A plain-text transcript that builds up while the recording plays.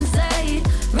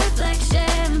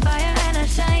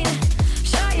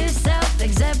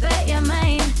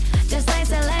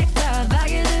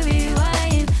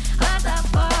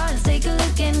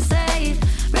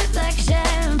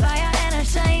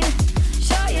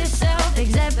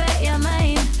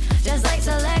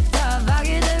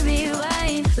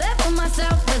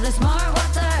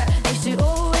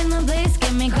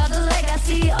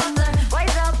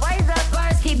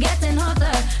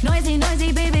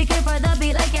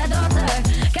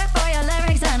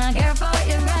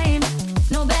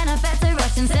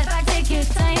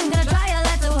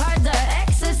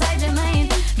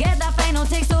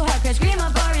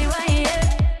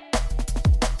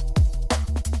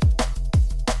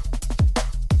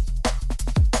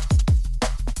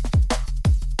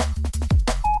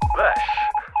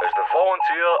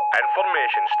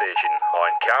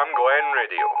Cam Glen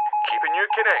Radio, keeping you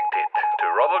connected to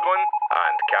Rutherglen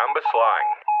and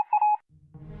Cambuslang.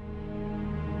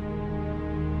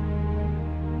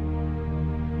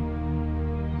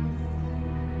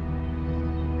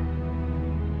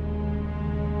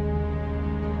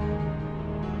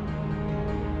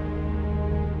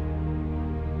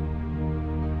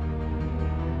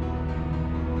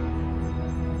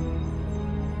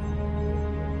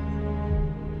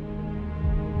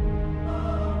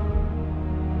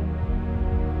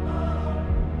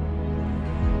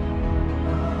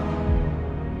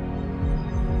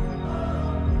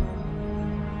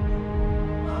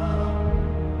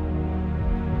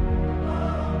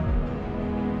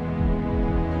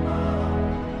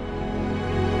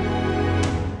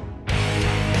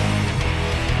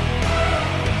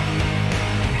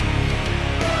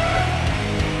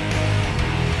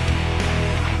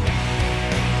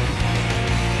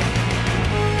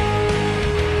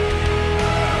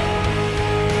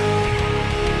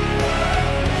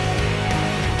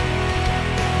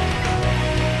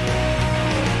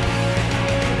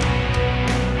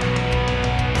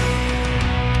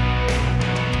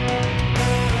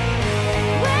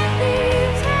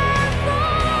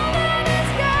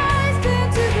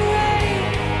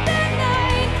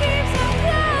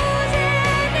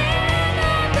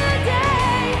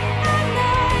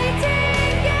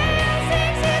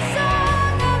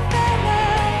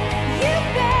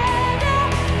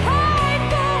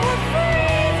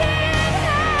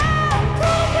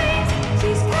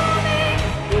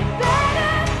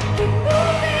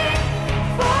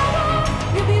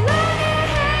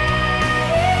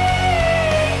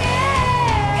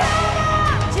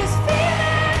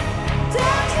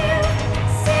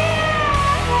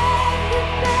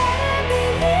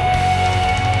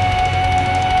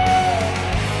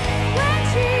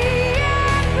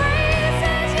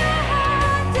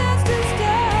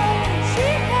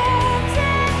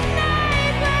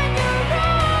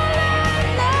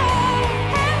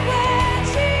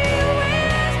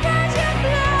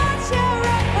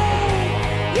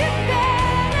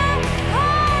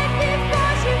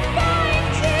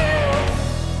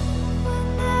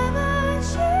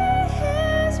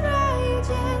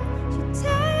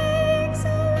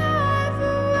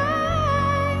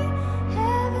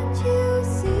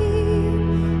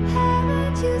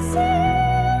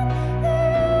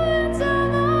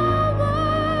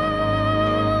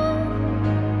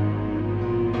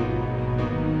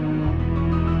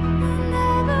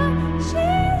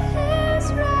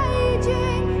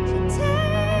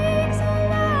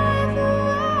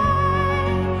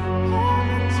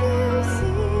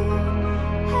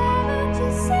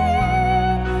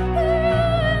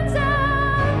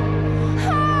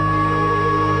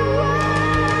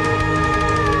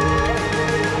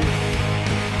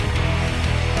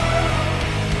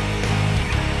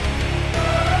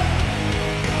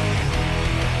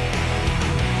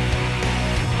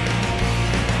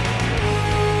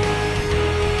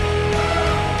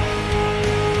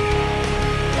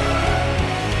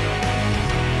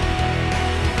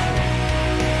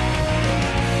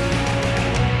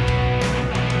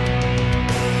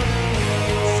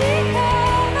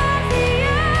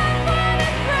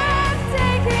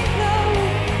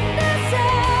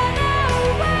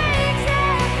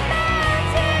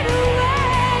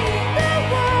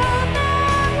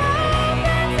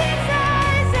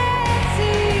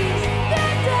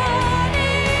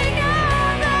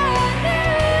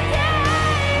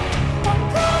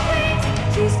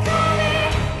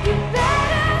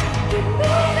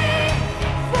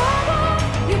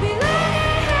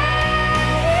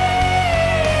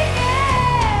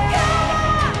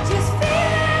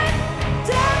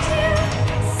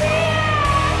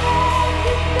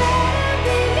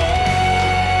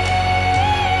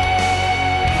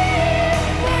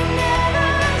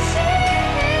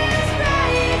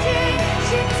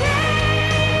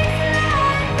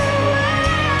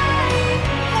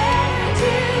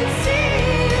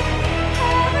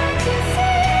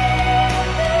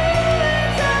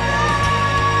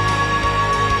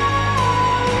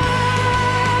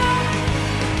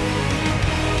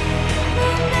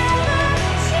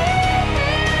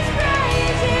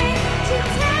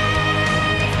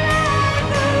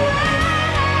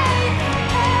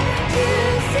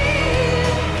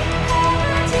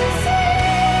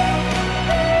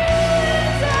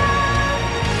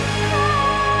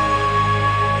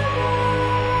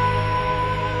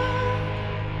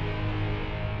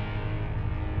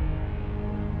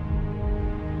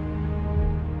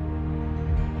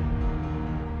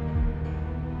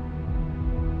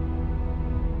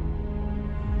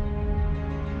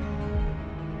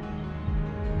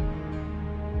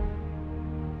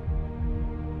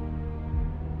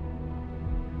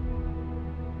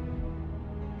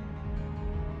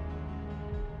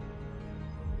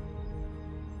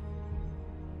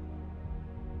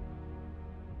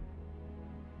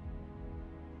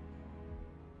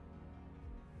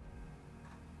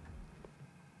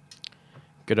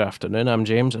 Good afternoon, I'm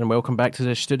James, and welcome back to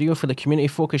the studio for the Community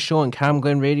Focus Show on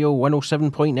Camglen Radio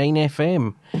 107.9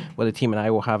 FM, where the team and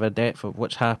I will have a depth of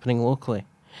what's happening locally.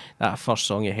 That first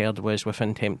song you heard was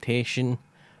Within Temptation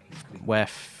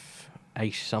with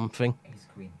Ice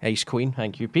Queen,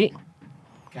 thank you, Pete.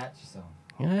 Catchy song.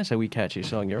 Yeah, it's a wee catchy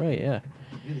song, you're right, yeah.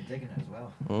 Really digging it as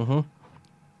well.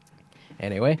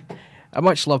 Anyway, a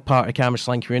much-loved part of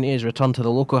Cambuslang community has returned to the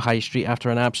local high street after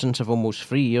an absence of almost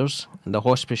 3 years, and the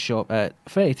hospice shop at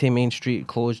 32 Main Street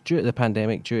closed due to the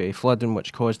pandemic due to flooding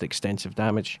which caused extensive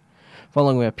damage.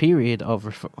 Following a period of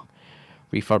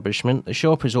refurbishment, the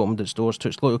shop has opened its doors to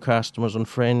its local customers and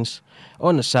friends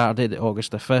on the Saturday,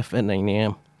 August the 5th at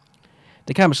 9am.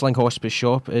 The Cambuslang Hospice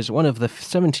shop is one of the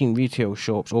 17 retail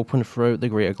shops open throughout the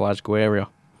Greater Glasgow area.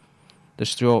 The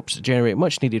shops generate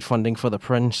much needed funding for the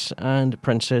Prince and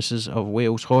Princesses of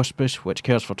Wales Hospice, which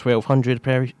cares for 1,200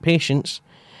 patients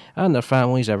and their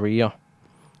families every year.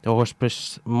 The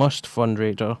hospice must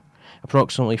fundraise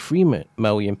approximately £3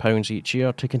 million each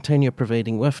year to continue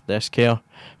providing with this care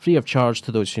free of charge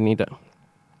to those who need it.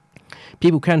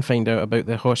 People can find out about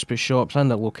the hospice shops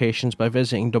and their locations by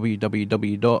visiting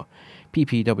www.ppwh.org.uk.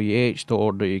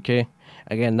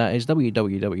 Again, that is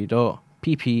www.ppwh.org.uk.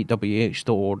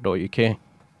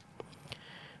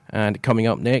 And coming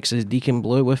up next is Deacon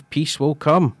Blue with Peace Will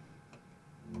Come.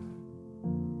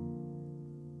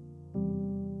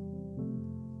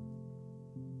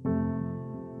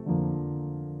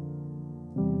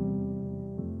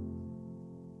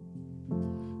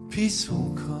 Peace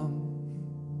will come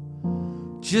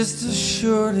just as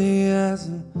surely as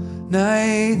the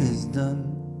night is done,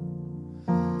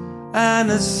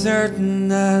 and as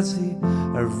certain as the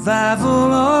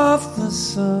arrival of the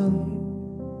sun.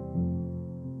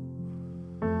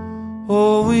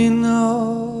 Oh, we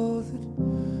know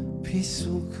that peace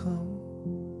will come.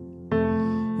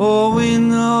 Oh, we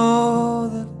know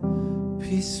that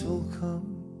peace will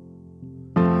come.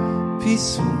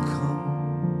 Peace will come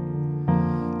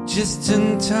just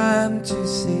in time to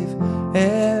save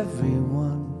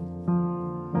everyone.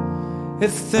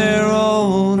 If they're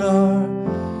old or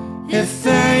if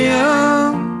they're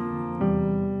young,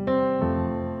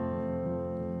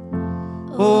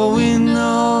 oh, we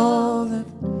know that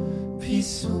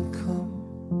peace will come.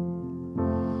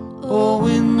 Oh,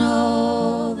 we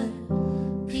know that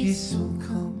peace will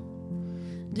come.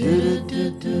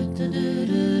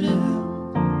 Do-do-do-do-do-do-do-do.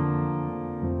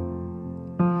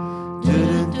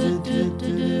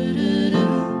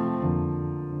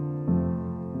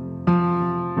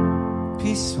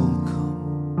 Peace will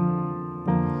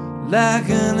come like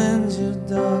an injured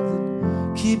dog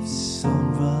that keeps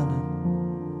on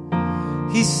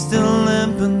running. He's still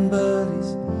limping, but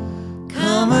he's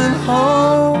coming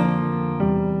home.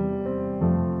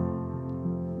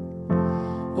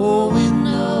 Oh, we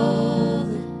know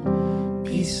that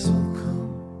peace will come.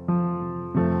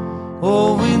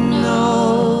 Oh, we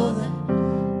know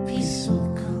that peace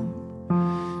will come.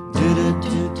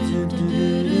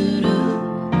 Do-do-do-do-do-do-do.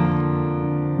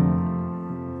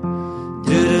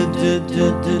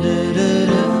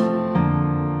 Do-do-do-do-do-do-do.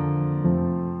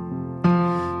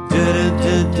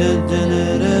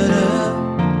 Do-do-do-do-do-do-do.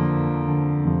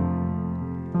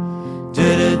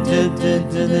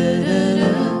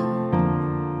 Do-do-do-do-do-do-do.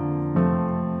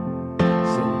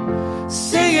 So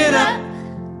sing it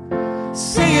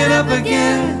up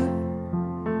again.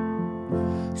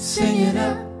 Sing it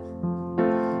up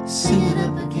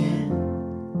again.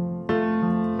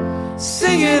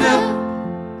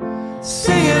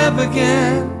 Sing it up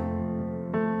again.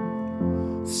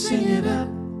 Sing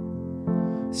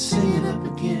it up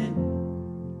again.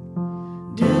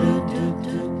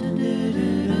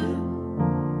 Do-do-do-do-do-do-do.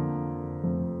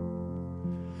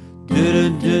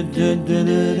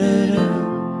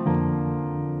 Do-do-do-do-do-do-do.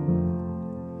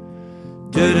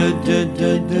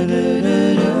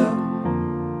 Do-do-do-do-do-do-do.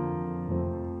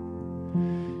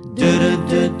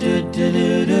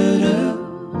 Do-do-do-do-do-do-do.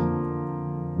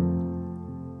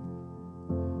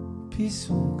 Peace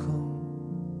will come.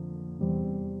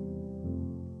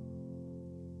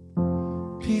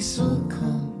 Peace will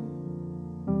come.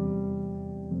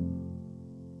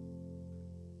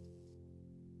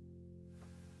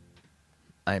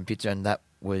 I'm Peter, and that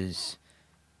was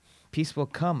Peace Will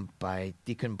Come by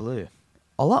Deacon Blue.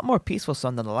 A lot more peaceful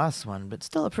song than the last one, but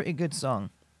still a pretty good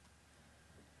song.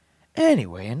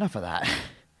 Anyway, enough of that.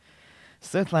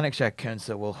 South Lanarkshire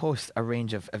Council will host a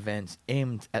range of events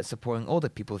aimed at supporting older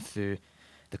people through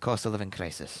the cost of living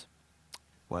crisis.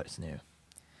 What's new?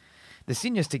 The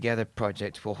Seniors Together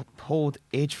project will hold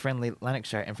age-friendly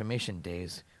Lanarkshire Information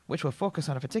Days, which will focus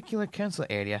on a particular council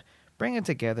area, bringing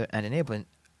together and enabling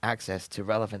access to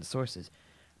relevant sources,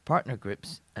 partner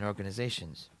groups, and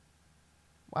organisations.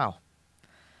 Wow.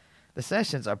 The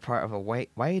sessions are part of a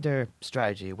wider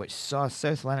strategy which saw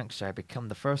South Lanarkshire become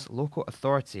the first local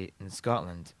authority in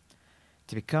Scotland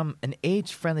to become an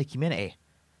age-friendly community,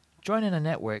 joining a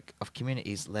network of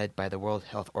communities led by the World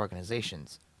Health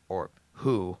Organizations, or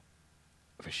WHO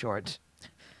for short,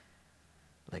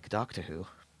 like Doctor Who,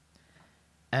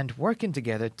 and working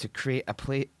together to create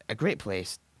a great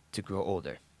place to grow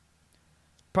older.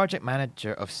 Project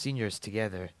manager of Seniors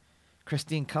Together,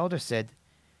 Christine Calder, said,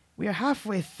 "We are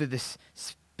halfway through this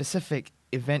specific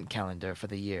event calendar for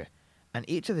the year, and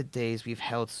each of the days we've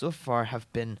held so far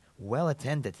have been well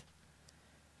attended.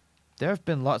 There have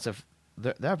been lots of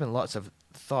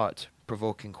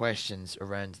thought-provoking questions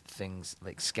around things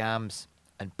like scams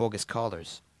and bogus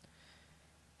callers,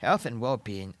 health and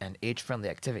well-being, and age-friendly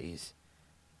activities,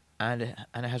 and it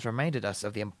has reminded us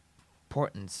of the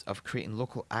importance of creating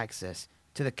local access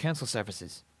to the council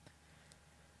services."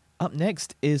 Up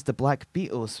next is The Black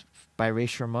Beatles by Ray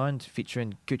Shermond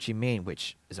featuring Gucci Mane,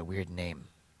 which is a weird name.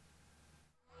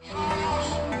 Ray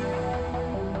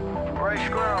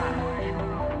Scrum.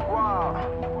 Wow.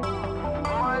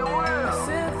 My will. I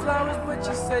sent flowers, but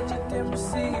you said you didn't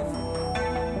receive.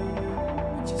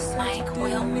 But you said you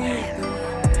didn't need them.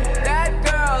 That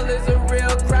girl is a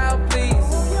real crowd, please.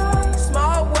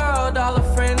 Small world, all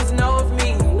her friends know of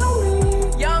me.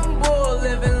 Young bull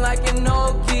living like an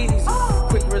old keys.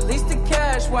 Quick release the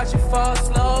cash, watch it fall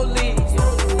slowly.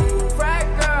 Frat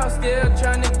girl still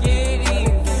trying to get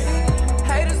even.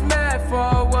 Haters mad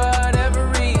for whatever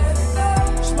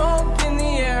reason. Smoke in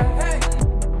the air,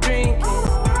 drinking.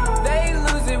 They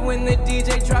lose it when the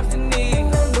DJ drops the knee.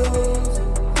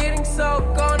 Getting so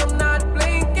gone, I'm not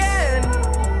blinking.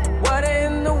 What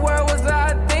in the world was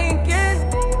I thinking?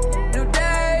 New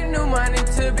day, new money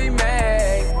to be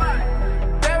made.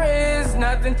 There is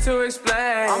nothing to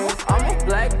explain. I'm a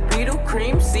black Beetle,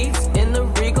 cream seats in the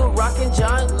Regal, rocking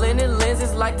John Lennon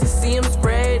lenses, like to see him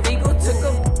spread eagle. Took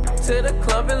him to the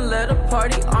club and let a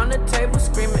party on the table,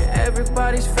 screaming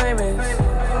everybody's famous.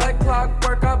 Like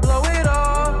clockwork, I blow it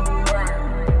all,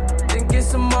 then get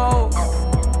some more.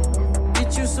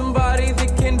 Get you somebody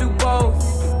that can do both.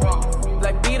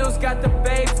 Black Beatles got the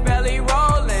babes belly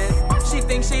rolling. She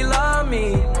thinks she love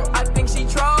me, I think she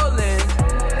trolling.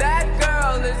 That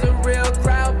girl is a real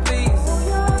crowd, please.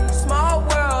 Small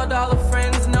world, all her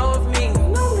friends know of me.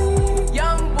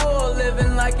 Young bull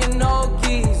living like an old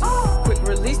geese. Quick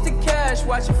release the cash,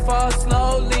 watch it fall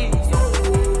slowly.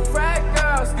 Frat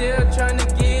girl still trying to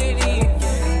get even.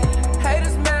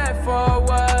 Haters mad for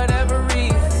whatever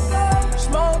reason.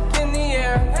 Smoke in the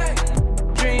air,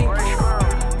 drink.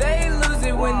 They lose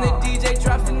it when the DJ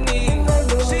drops the knee.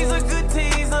 She's a good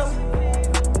teaser,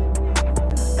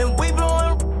 and we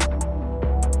blowing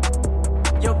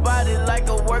your body like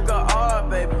a work of art,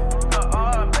 baby.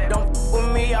 Don't f with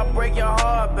me, I'll break your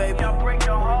heart, baby.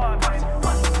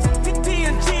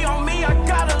 TNG on me, I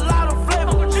got a lot of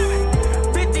flavor.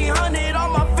 50-100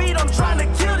 on my feet, I'm trying to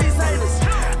kill these haters.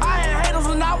 I had haters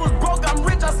when I was broke, I'm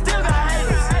rich, I still got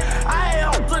haters. I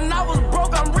had hopes when I was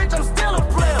broke, I'm rich, I'm still a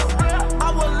player.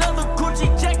 I wear leather Gucci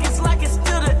jackets like it's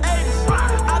still the 80s.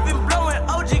 I've been blowing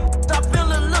OG, I feel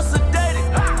a little sedated.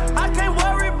 I can't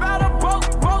worry about a broke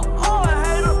or a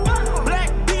hater.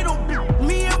 Black Beetle,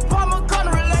 me and Paul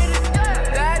McCartney related.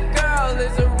 That girl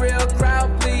is a real crowd,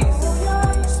 please.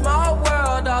 Small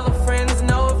world, all her friends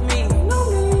know of me.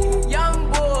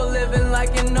 Young bull living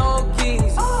like an old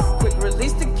geese. Quick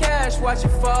release the cash, watch it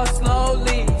fall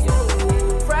slowly.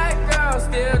 Frat girl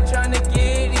still trying to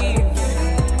get even.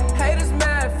 Haters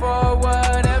mad for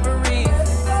whatever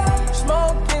reason.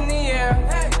 Smoke in the air,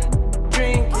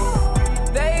 drinking.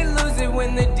 They lose it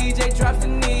when the DJ drops the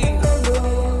knee.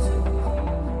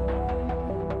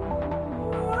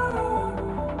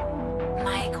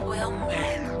 Mike Wilmer.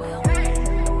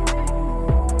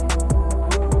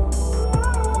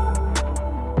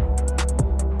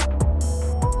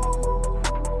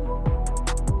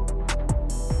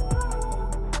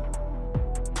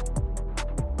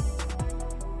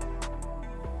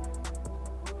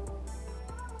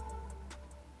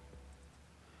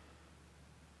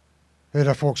 Hey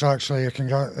there folks, actually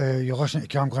you're listening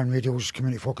to Camglen Radio's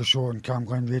community focus show on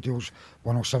Camglen Radio's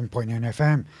 107.9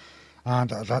 FM, and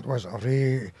that was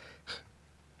Ray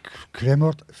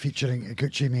Kremert featuring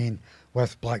Gucci Mane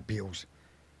with Black Beatles.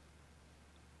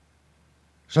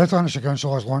 South Lanarkshire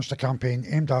Council has launched a campaign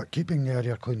aimed at keeping the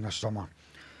area clean this summer.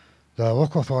 The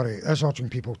local authority is urging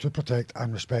people to protect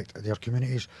and respect their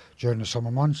communities during the summer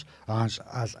months as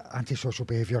antisocial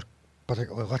behaviour,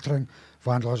 particularly littering,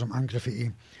 vandalism and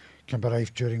graffiti, can be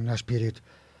rife during this period.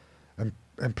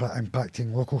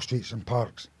 impacting local streets and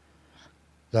parks.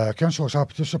 The council is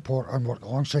happy to support and work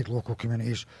alongside local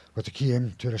communities with the key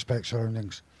aim to respect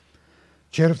surroundings.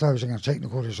 Chair of the Housing and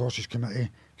Technical Resources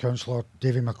Committee, Councillor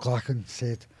Davy McLachlan,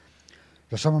 said,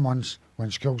 "The summer months,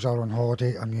 when schools are on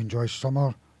holiday and we enjoy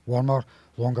summer, warmer,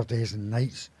 longer days and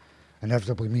nights,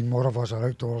 inevitably mean more of us are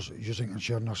outdoors using and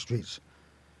sharing our streets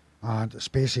and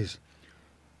spaces.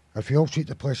 If we all treat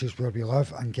the places where we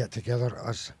live and get together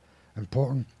as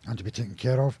important and to be taken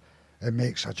care of, it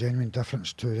makes a genuine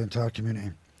difference to the entire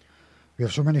community. We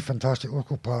have so many fantastic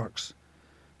local parks,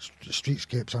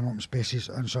 streetscapes and open spaces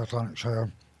in South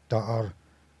Lanarkshire that are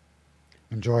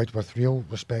enjoyed with real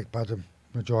respect by the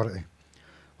majority.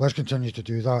 Let's continue to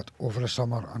do that over the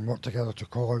summer and work together to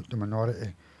call out the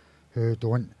minority who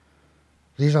don't.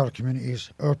 These are our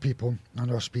communities, our people and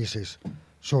our spaces.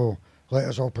 So let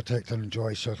us all protect and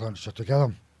enjoy South Lanarkshire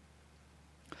together."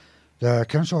 The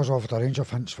council has offered a range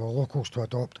of hints for locals to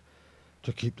adopt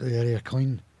to keep the area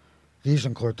clean. These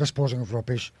include disposing of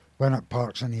rubbish when at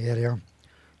parks in the area,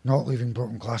 not leaving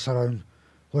broken glass around,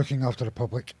 looking after the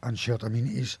public and shared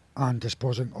amenities, and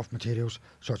disposing of materials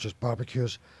such as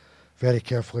barbecues very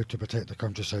carefully to protect the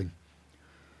countryside.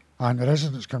 And the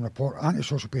residents can report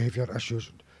antisocial behaviour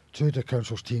issues to the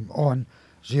council's team on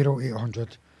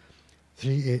 0800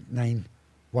 389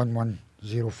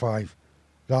 1105.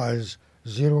 That is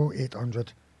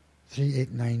 0800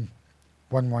 389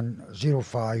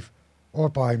 1105, or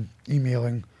by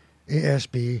emailing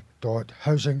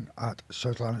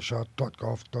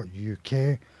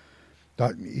asb.housing@southlanarkshire.gov.uk.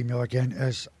 That email again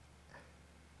is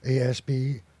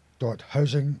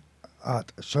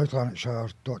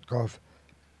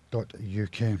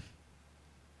asb.housing@southlanarkshire.gov.uk.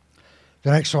 The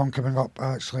next song coming up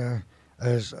actually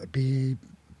is Be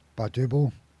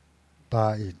Badubo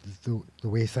by the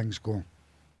Way Things Go.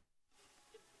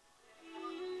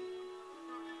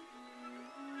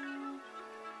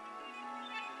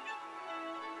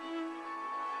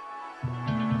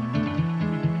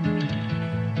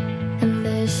 And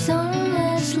there's so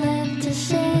much left to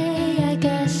say. I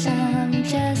guess I'm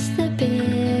just the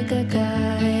bigger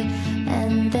guy.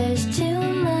 And there's too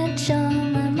much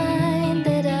on my mind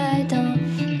that I don't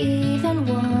even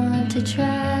want to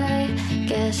try.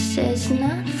 Guess it's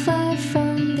not far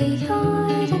from the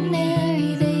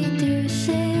ordinary. They do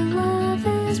say love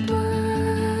is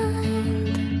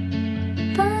blind,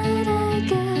 but I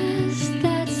guess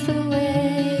that's the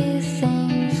way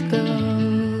things go.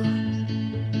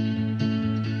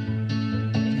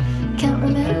 Can't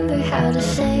remember how to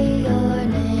say your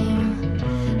name,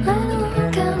 let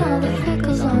alone count all the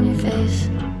freckles on your face.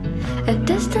 A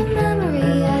distant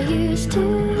memory I used to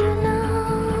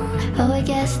know. Oh, I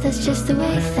guess that's just the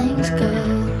way things go.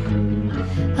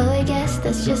 Oh, I guess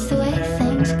that's just the way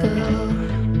things go.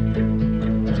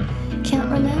 Can't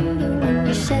remember when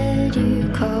you said you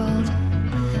called,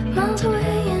 miles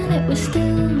away and it was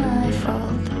still my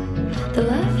fault. The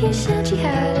love you said you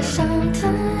had is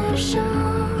sometimes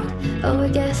shown. Oh, I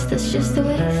guess that's just the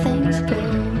way things go.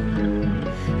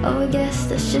 Oh, I guess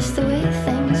that's just the way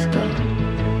things go.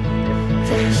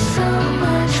 There's so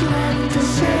much left to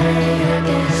say. I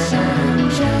guess I'm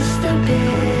just a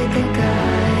bigger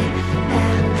guy.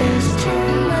 And there's too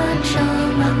much on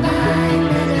my mind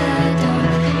that I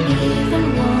don't even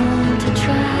want to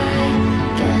try.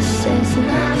 Guess it's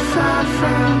not far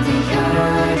from the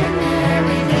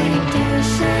ordinary. They do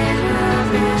say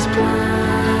love is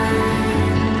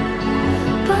blind,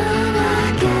 but I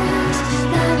guess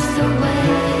that's the way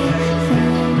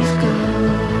things go.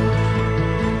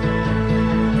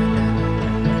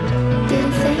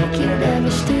 Didn't think you'd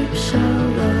ever stoop so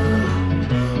low,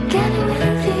 getting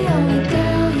with the only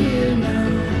girl you know.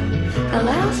 A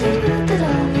lousy route that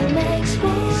only makes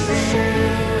me say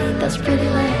that's pretty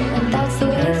lame, and that's the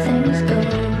way things go.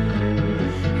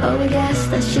 Oh, I guess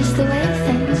that's just the way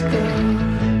things go.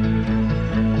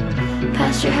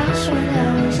 Past your house when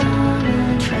I was on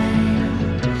a train,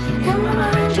 in my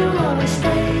mind you'll always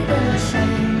stay the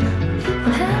same.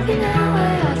 I'm happy now, I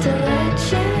ought to let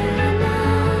you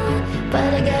know,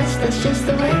 but I guess that's just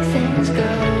the way things go.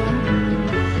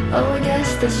 Oh, I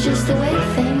guess that's just the way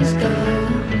things go.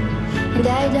 And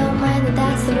I don't mind that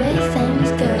that's the way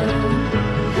things go.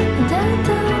 And I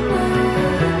don't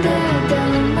mind, I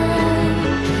don't mind,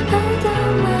 I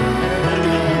don't mind, I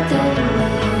don't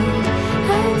mind, I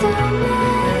don't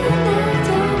mind, I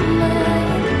don't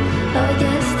mind. Oh, I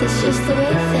guess that's just the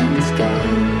way things go.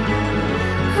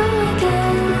 Oh, I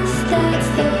guess that's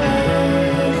the way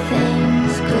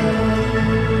things go.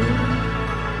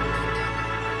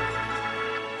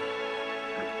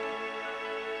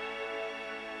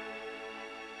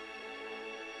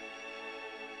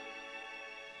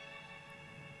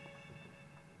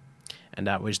 And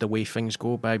that was The Way Things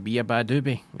Go by Bia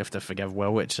Badoobie. You have to forgive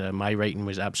Will, my writing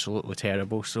was absolutely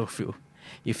terrible, so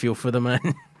you feel for the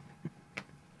man.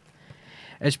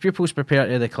 As pupils prepare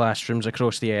to the classrooms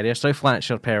across the area, South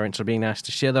Lanarkshire parents are being asked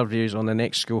to share their views on the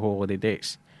next school holiday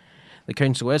dates. The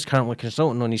council is currently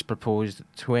consulting on these proposed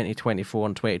 2024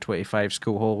 and 2025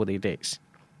 school holiday dates.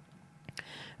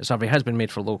 A survey has been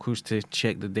made for locals to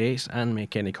check the dates and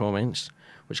make any comments,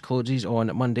 which closes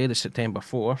on Monday, the September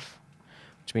 4th,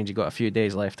 which means you've got a few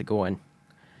days left to go in.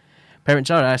 Parents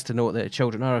are asked to note that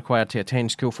children are required to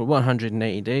attend school for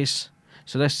 180 days,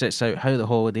 so this sets out how the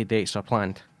holiday dates are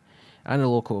planned. And the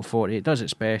local authority does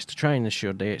its best to try and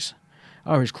ensure dates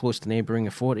are as close to neighbouring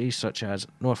authorities such as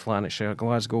North Lanarkshire,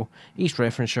 Glasgow, East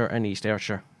Renfrewshire and East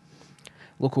Ayrshire.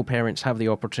 Local parents have the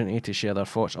opportunity to share their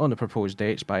thoughts on the proposed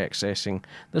dates by accessing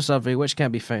the survey, which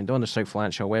can be found on the South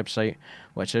Lanarkshire website,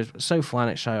 which is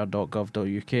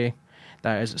southlanarkshire.gov.uk.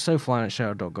 That is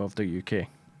southlanarkshire.gov.uk.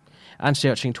 And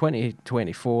searching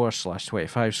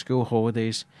 2024/25 school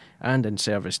holidays and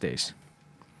in-service days.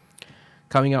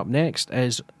 Coming up next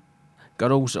is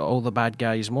Girls All the Bad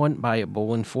Guys Want by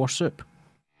Bowling for Soup.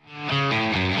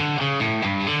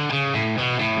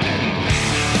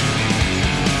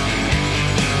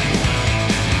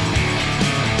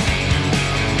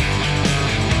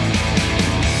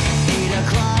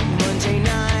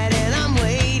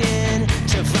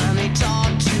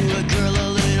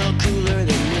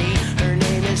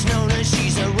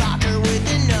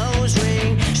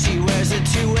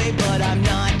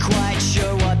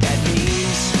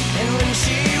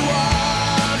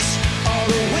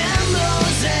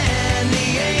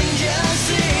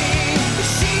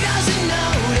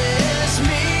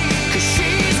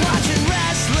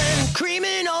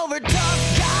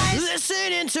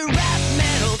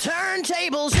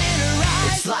 Turntables in her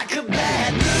eyes. It's like a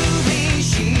bad movie.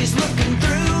 She's looking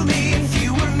through me. If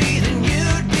you were me, then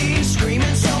you'd be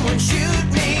screaming, someone shoot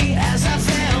me. As I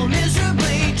fell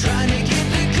miserably, trying to get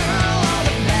the girl all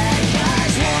the bad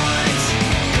guys want.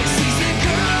 'Cause she's the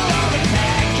girl all the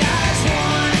bad guys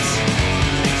want.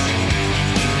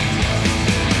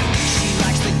 She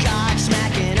likes the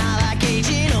Godsmack and I like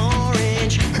Agent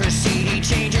Orange. Her CD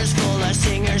changer's full of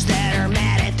singers that are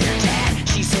mad at their dad.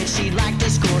 She said she'd like to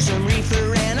score some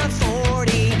reefer and a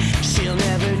 40. She'll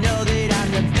never know that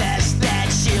I'm the best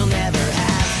that she'll never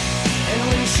have. And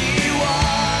when she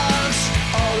walks,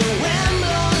 all the wind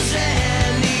blows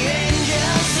and the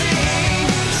angels sing.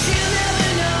 She'll never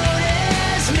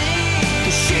notice me,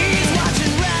 'cause she's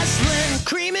watching wrestling,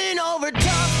 creaming over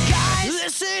tough guys,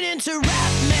 listening to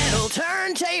rap metal,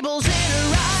 turntables in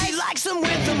her eyes. She likes them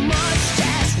with a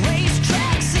mustache,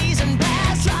 racetrack season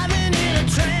pass, driving in a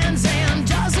Trans Am,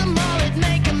 does a mullet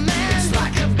make a man. It's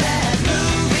like a bad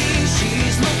movie.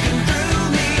 She's looking through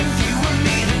me. If you were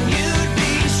me, then you'd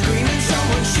be screaming,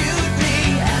 someone shoot me.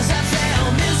 As I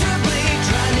fell miserably,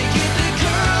 trying to get the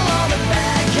girl all the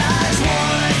bad guys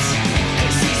want.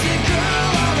 'Cause she's the girl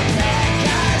all the bad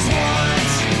guys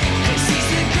want. 'Cause she's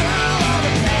the girl all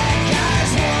the bad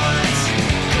guys want.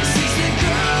 'Cause she's the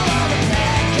girl all the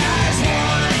bad guys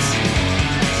want.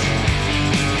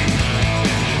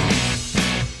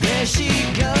 There she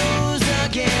goes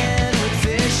again with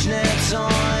fishnets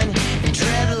on and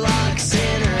dreadlocks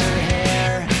in her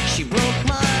hair. She broke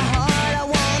my heart, I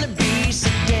wanna be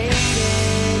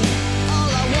sedated. All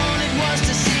I wanted was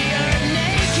to see her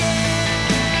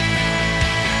naked.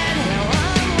 Now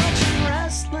I'm watching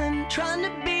wrestling, trying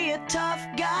to be a tough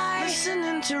guy,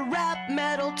 listening to rap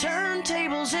metal,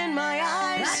 turntables in my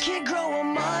eyes. I can't grow a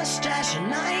mustache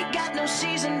and I ain't got no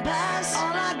season pass.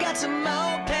 All I got's a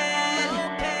moped.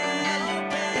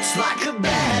 It's like a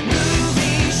bad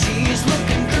movie. She's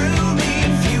looking through me.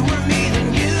 If you were me,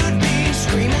 then you'd be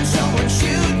screaming, someone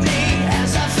shoot me.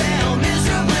 As I fell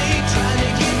miserably, trying to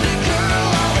get the girl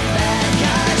all the bad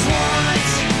guys want.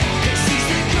 'Cause she's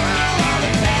the girl all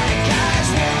the bad guys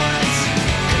want.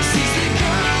 'Cause she's the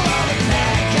girl all the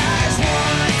bad guys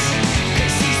want.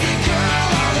 'Cause she's the girl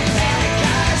all the bad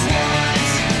guys want.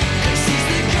 'Cause she's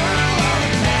the girl all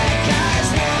the bad guys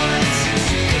want.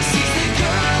 'Cause she's the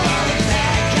girl all the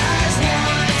bad guys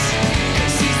want.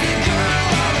 'Cause she's the girl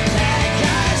all the bad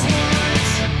guys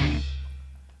want.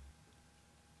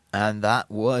 And that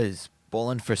was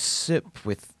Bowling for Soup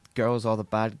with Girls All the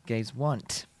Bad Guys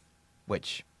Want.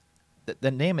 Which,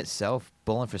 the name itself,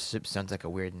 Bowling for Soup, sounds like a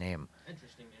weird name.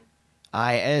 Interesting name.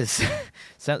 Aye, it is.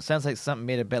 Sounds like something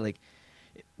made a bit like,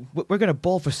 we're going to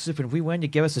bowl for soup and if we win, you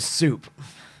give us a soup.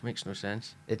 Makes no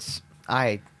sense. It's,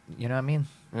 you know what I mean?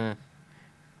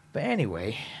 But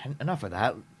anyway, enough of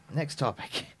that. Next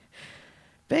topic.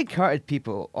 Big-hearted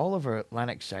people all over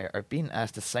Lanarkshire are being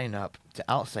asked to sign up to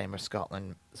Alzheimer's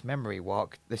Scotland's Memory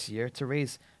Walk this year to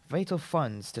raise vital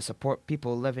funds to support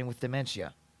people living with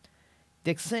dementia.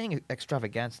 The exciting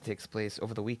extravaganza takes place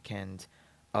over the weekend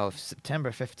of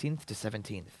September 15th to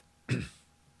 17th.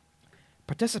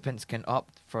 Participants can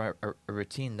opt for a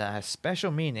routine that has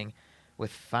special meaning with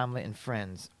family and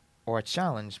friends, or a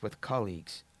challenge with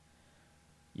colleagues.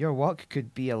 Your walk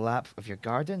could be a lap of your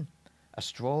garden, a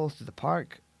stroll through the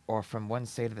park, or from one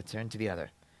side of the town to the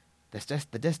other.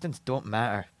 The distance doesn't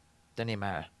matter.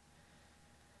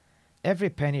 Every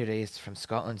penny raised from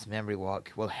Scotland's Memory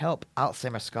Walk will help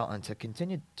Alzheimer's Scotland to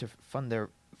continue to fund their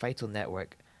vital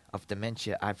network of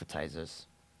dementia advisors,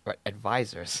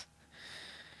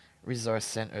 resource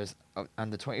centres,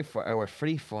 and the 24-hour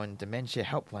free phone dementia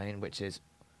helpline, which is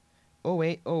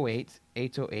 0808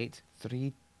 808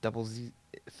 3000.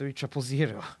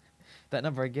 That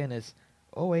number again is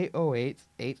 0808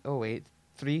 808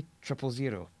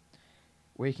 3000,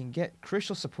 where you can get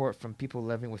crucial support from people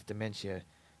living with dementia,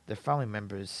 their family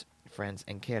members, friends,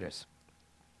 and carers.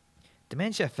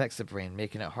 Dementia affects the brain,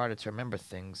 making it harder to remember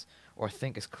things or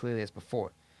think as clearly as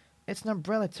before. It's an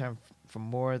umbrella term for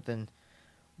more than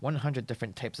 100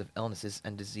 different types of illnesses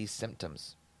and disease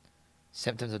symptoms.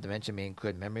 Symptoms of dementia may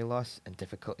include memory loss and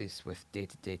difficulties with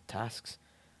day-to-day tasks,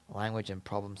 language, and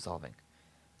problem solving.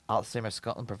 Alzheimer's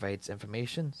Scotland provides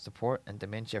information, support, and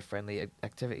dementia-friendly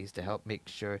activities to help make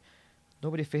sure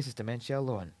nobody faces dementia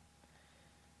alone.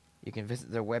 You can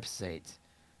visit their website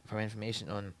for information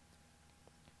on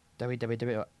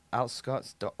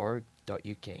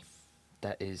www.altscots.org.uk.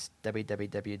 That is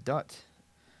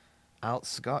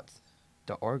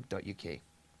www.altscots.org.uk.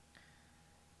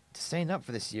 To sign up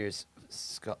for this year's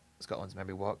Scotland's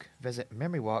Memory Walk, visit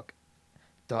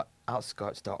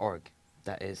memorywalk.altscots.org.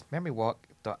 That is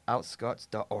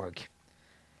memorywalk.altscots.org.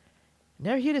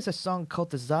 Now here is a song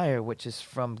called Desire, which is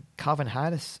from Calvin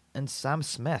Harris and Sam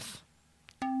Smith.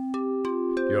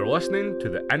 You're listening to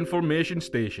the Information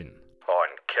Station on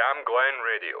Cam Glen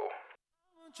Radio.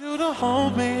 I want you to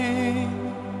hold me,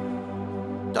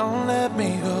 don't let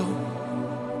me go.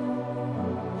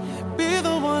 Be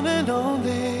the one and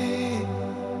only,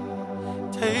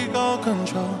 take all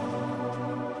control.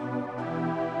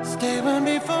 Stay with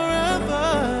me forever,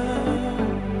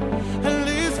 at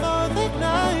least for the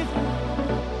night.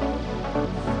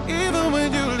 Even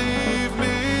when you leave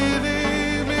me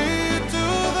to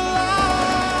the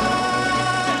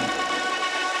light.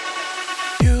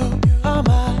 You are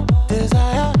my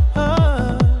desire,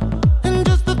 and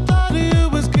just the thought of you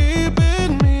is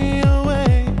keeping me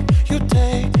awake. You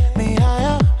take me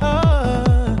higher,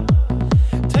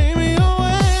 take me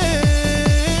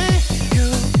away.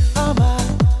 You are my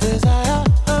desire,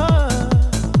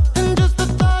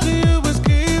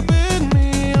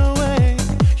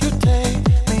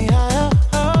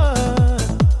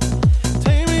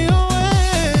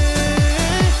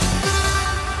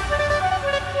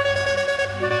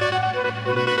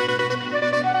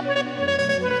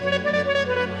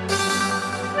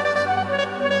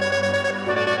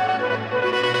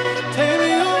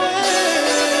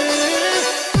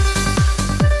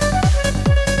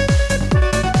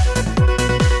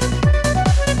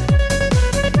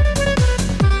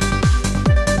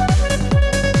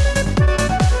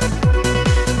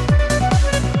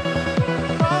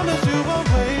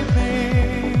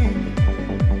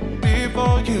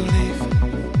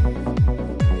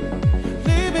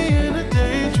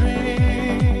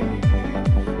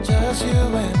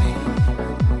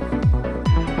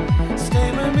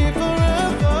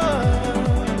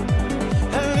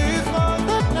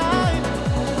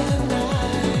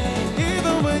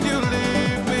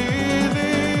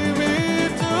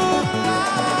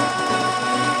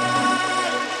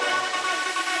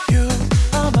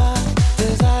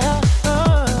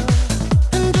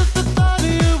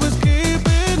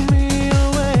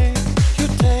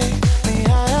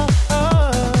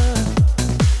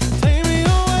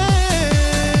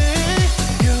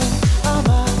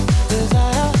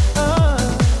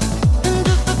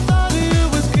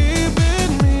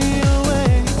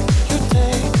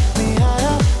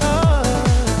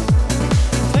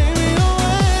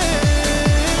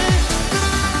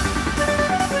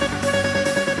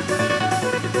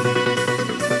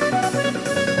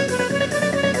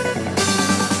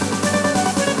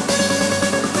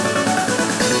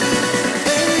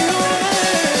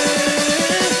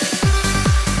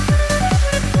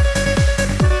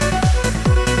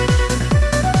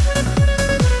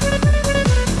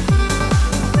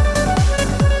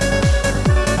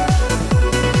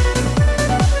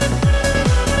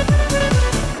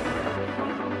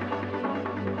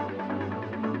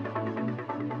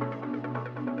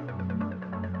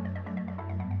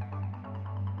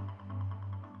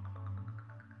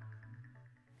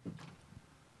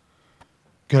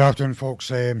 Good afternoon, folks.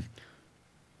 This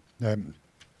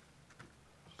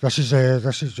is you're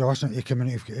listening to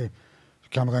community,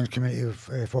 Camglen's community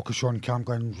focus show on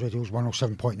Camglen Radio's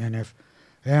 107.9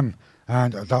 FM,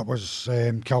 and that was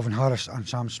Calvin Harris and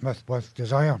Sam Smith with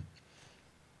Desire.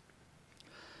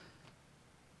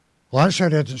 Lancashire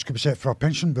residents could be set for a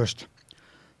pension boost.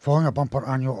 Following a bumper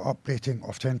annual uprating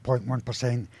of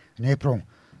 10.1% in April,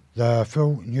 the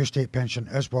full new state pension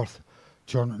is worth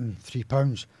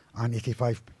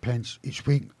 £203.85 each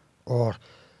week, or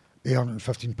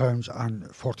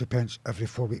 £815.40 every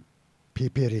 4-week pay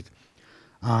period,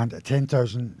 and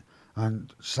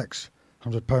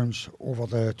 £10,600 over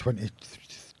the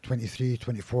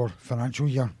 2023-24 financial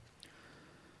year.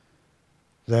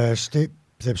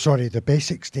 The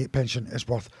basic state pension is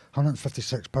worth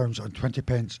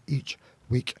 £156.20 each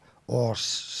week, or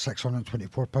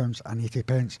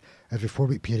 £624.80 every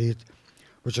 4-week period,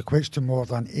 which equates to more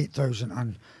than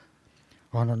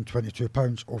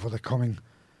 £8,122 over the coming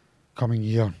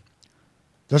year.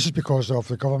 This is because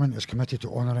the government is committed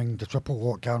to honouring the triple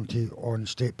lock guarantee on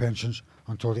state pensions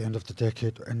until the end of the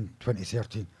decade in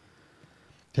 2030.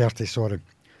 The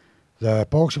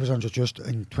policy was introduced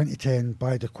in 2010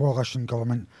 by the coalition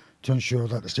government to ensure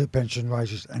that the state pension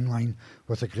rises in line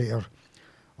with the greater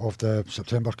of the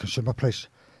September consumer price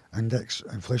index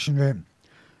inflation rate.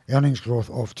 Earnings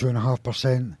growth of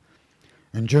 2.5%.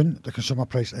 In June, the consumer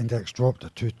price index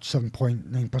dropped to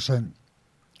 7.9%,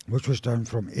 which was down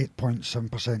from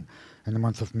 8.7% in the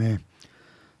month of May.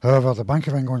 However, the Bank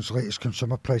of England's latest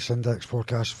consumer price index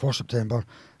forecast for September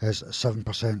is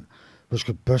 7%, which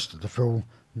could boost the full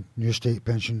new state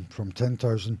pension from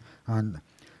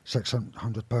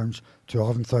 £10,600 to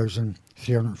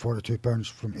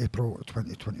 £11,342 from April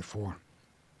 2024.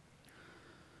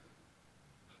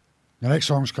 The next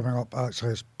song's coming up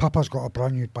actually is Papa's Got a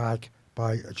Brand New Bag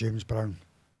by James Brown.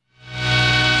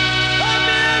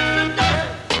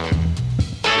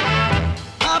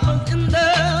 Papa's in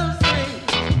the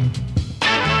swing.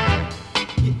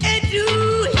 You ain't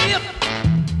too hip,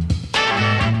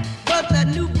 but that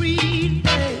new breed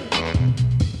thing.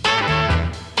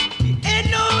 You ain't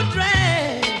no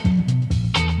drag.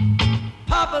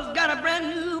 Papa's got a brand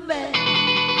new bag.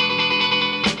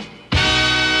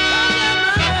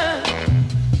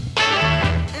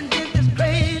 And this is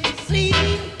crazy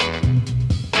scene.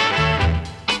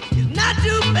 It's not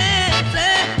too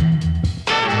fancy,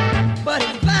 but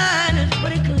it's fine and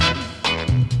pretty clean.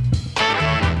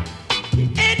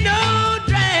 It ain't no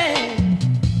drag.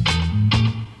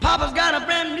 Papa's got a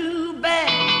brand new bag.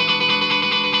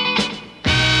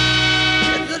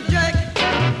 It's a jacket,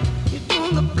 he's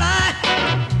doing the fly.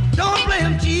 Don't play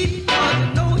him cheap, cause you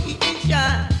know he ain't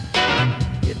shy.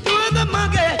 He's doing the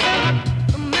monkey,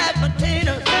 the mashed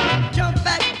potatoes, jump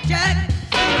back jack,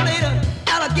 see you later,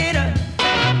 alligator.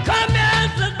 Come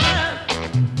here, sister.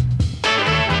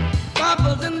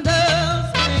 Papa's in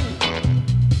the swing.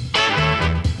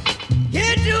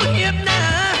 You're too hip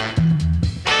now,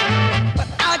 but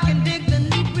I can dig the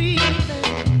new breed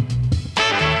thing.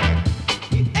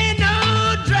 He ain't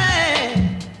no drag.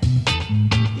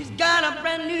 He's got a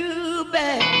brand new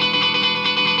bag.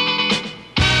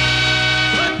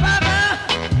 But Papa,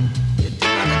 you're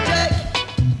doing the jack.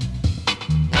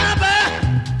 Papa,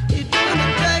 you're doing the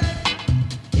jack.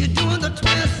 You're doing the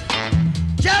twist.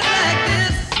 Just like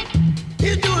this.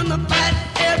 He's doing the fight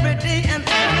every day and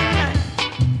every night.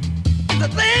 It's a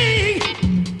thing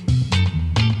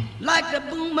like the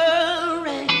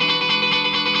boomerang.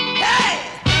 Hey,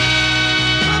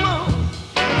 come on.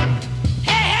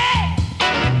 Hey, hey,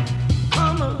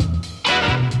 come on.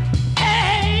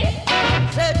 Hey,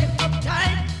 set it up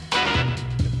tight.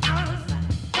 Out of sight.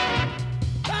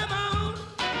 Come on,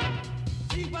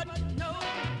 see what you know.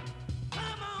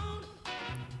 Come on,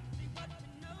 see what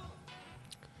you know.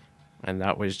 And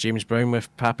that was James Brown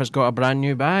with Papa's Got a Brand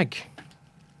New Bag.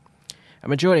 A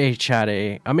major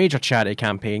charity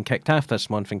campaign kicked off this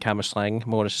month in Cambuslang.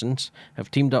 Morrisons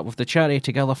have teamed up with the charity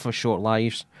Together for Short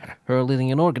Lives, who are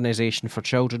leading an organisation for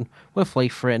children with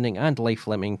life-threatening and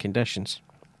life-limiting conditions.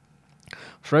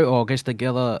 Throughout August,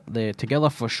 the Together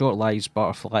for Short Lives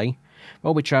butterfly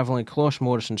will be travelling across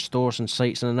Morrisons stores and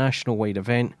sites in a national-wide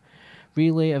event,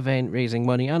 raising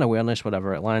money and awareness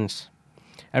wherever it lands.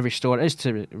 Every store is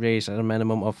to raise a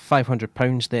minimum of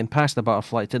 £500, then pass the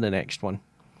butterfly to the next one.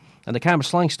 And the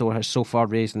Cambuslang store has so far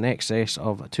raised in excess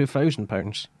of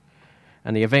 £2,000.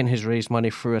 And the event has raised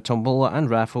money through a tombola and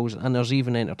raffles, and there's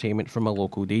even entertainment from a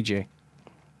local DJ.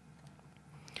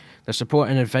 The support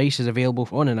and advice is available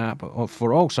on an app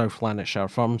for all South Lanarkshire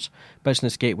firms.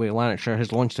 Business Gateway Lanarkshire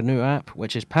has launched a new app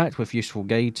which is packed with useful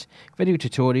guides, video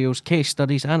tutorials, case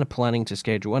studies and a planning to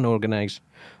schedule and organise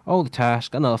all the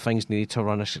tasks and other things needed to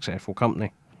run a successful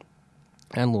company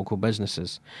and local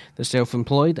businesses. The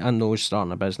self-employed and those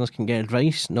starting a business can get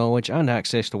advice, knowledge and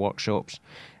access to workshops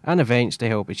and events to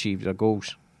help achieve their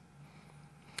goals.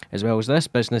 As well as this,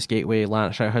 Business Gateway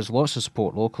Lanarkshire has lots of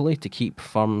support locally to keep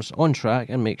firms on track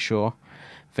and make sure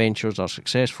ventures are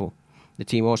successful. The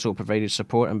team also provided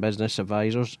support and business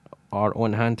advisors are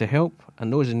on hand to help,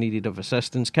 and those in need of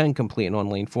assistance can complete an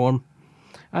online form.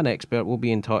 An expert will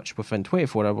be in touch within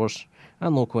 24 hours,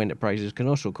 and local enterprises can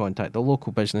also contact the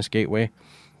local Business Gateway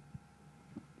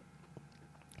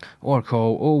or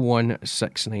call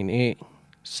 01698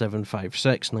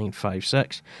 756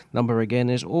 956. Number again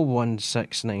is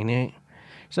 01698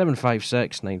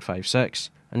 756 956.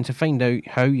 And to find out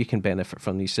how you can benefit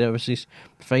from these services,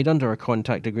 provide under a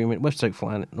contact agreement with South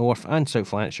North and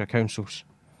South Lanarkshire councils.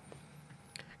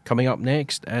 Coming up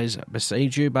next is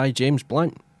Beside You by James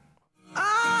Blunt.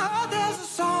 There's a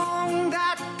song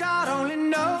that God only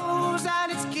knows,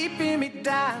 and it's keeping me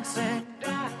dancing.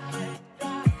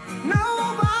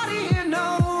 Nobody here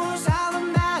knows how the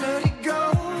melody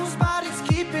goes, but it's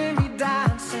keeping me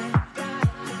dancing.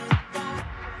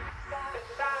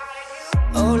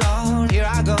 Oh Lord, here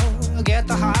I go, get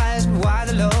the highs, but why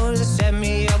the lows? They set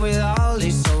me up with all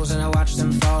these souls, and I watch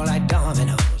them fall like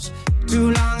dominoes.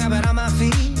 Too long I've been on my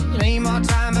feet, need more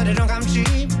time, but it don't come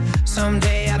cheap.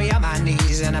 Someday I'll be on my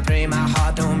knees, and I pray my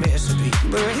heart don't miss a beat.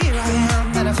 But here I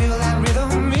am, and I feel that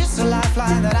rhythm. It's a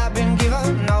lifeline that I've been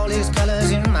given. All these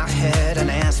colors in my head, and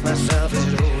I ask myself,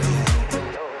 is it over yet?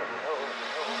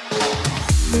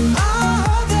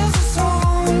 Oh, there's a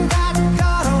song that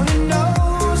God only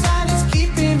knows, and it's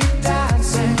keeping me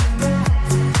dancing.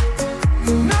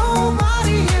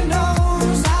 Nobody here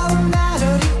knows how the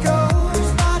melody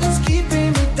goes, but it's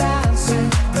keeping me dancing.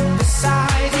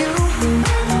 Beside you,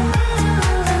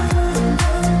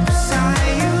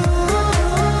 beside you,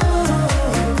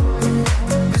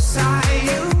 beside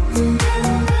you,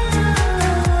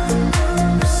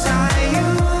 beside you.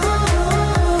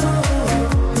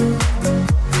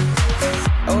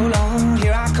 Oh Lord,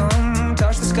 here I come,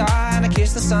 touch the sky and I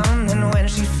kiss the sun. And when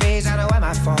she fades, I know I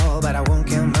might fall, but I won't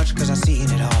care much cause I've seen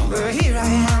it all. But here I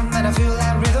am, and I feel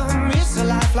that rhythm. It's a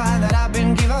lifeline that I've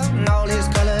been given. All these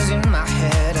colors in my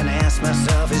head, and I ask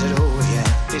myself, is it over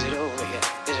yet? Is it over yet?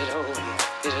 Is it over yet?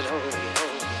 Is it over yet?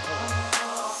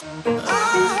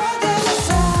 Oh, there's a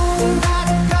song that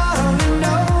God only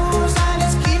knows, and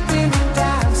it's keeping me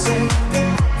dancing.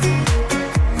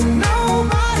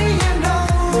 Nobody here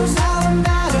knows how the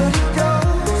melody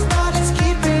goes, but it's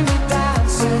keeping me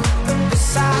dancing.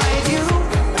 Beside you,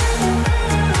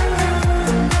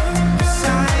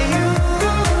 beside you,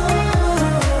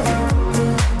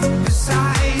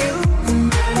 beside you,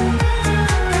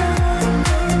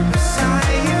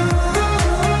 beside you.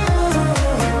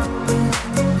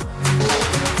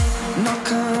 Not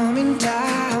coming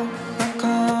down, not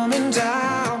coming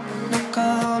down, not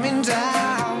coming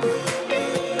down.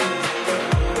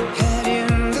 Head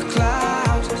in the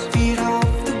clouds, feet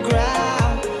off the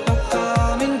ground, not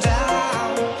coming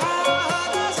down.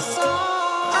 There's a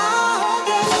song,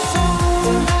 there's a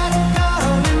song that God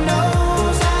only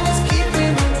knows, and it's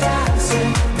keeping me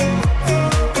dancing.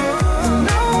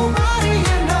 Nobody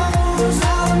here knows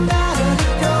how the melody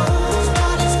goes,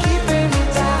 but it's keeping me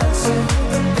dancing.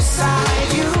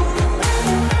 Beside you,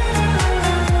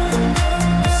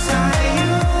 beside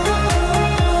you,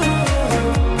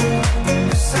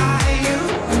 beside you,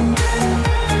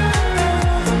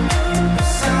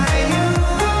 beside you.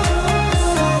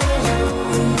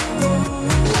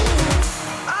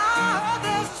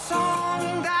 There's a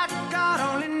song that God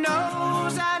only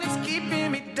knows, and it's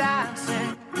keeping me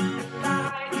dancing.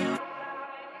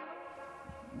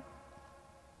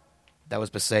 That was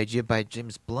Beside You by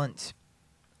James Blunt.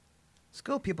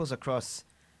 School pupils across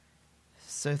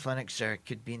South Lanarkshire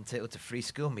could be entitled to free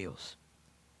school meals.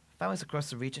 Families across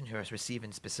the region who are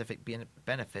receiving specific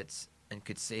benefits and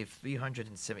could save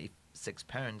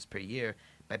 £376 per year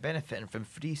by benefiting from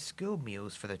free school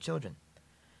meals for their children.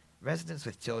 Residents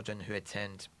with children who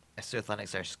attend a South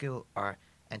Lanarkshire school are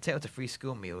entitled to free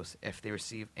school meals if they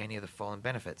receive any of the following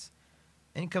benefits: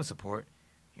 income support,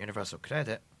 universal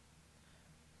credit.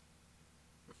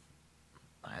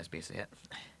 That's basically it.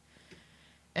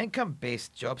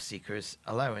 Income-based job seekers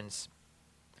allowance,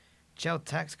 child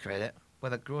tax credit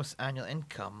with a gross annual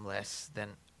income less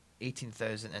than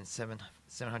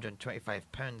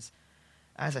 £18,725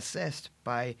 as assessed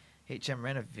by HM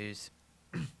Revenues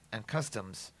and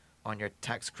Customs on your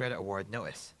tax credit award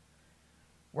notice.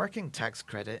 Working tax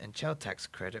credit and child tax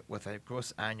credit with a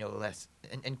gross annual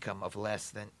income of less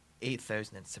than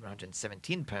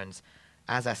 £8,717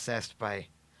 as assessed by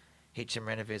HM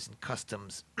Renovations and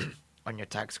Customs on your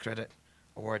tax credit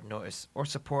award notice or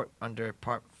support under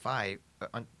Part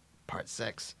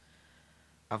 6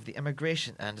 of the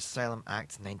Immigration and Asylum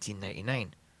Act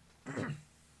 1999.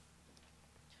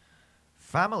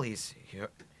 Families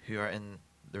who are in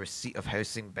the receipt of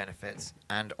housing benefits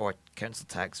and or council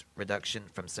tax reduction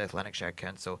from South Lanarkshire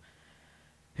Council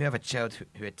who have a child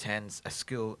who attends a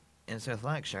school in South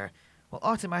Lanarkshire will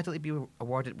automatically be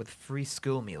awarded with free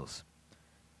school meals.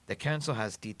 The council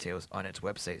has details on its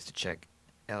websites to check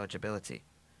eligibility.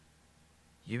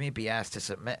 You may be asked to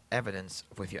submit evidence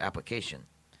with your application,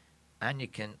 and you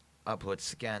can upload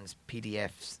scans,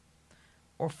 PDFs,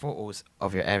 or photos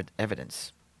of your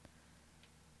evidence.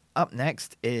 Up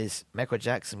next is Michael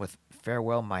Jackson with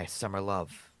Farewell My Summer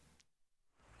Love.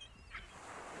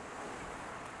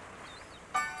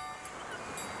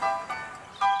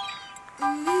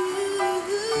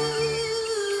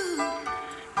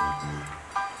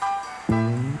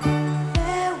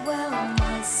 Farewell,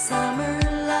 my summer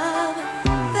love.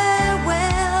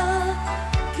 Farewell,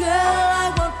 girl,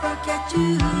 I won't forget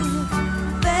you.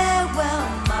 Farewell,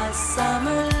 my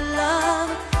summer love.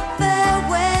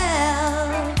 Farewell.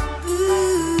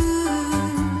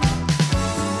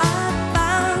 I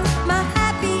found my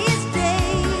happiest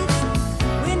days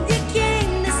when you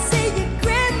came to see your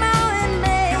grandma in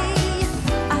May.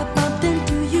 I bumped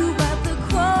into you at the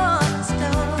corner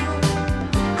store.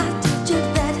 I told you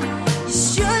that you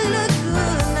sure look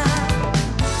good now.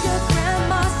 Your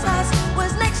grandma's house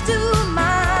was next to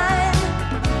mine.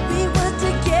 We were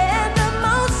together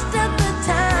most of the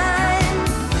time.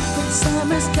 But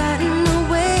summer's gotten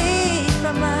away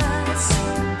from us.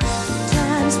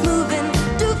 Time's moving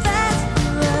too fast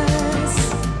for us.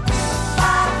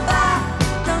 Bye bye,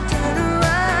 don't turn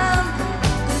around,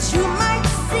 'cause you might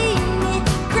see me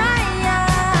crying.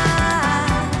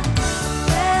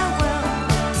 Farewell,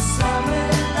 my summer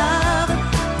love.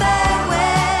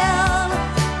 Farewell,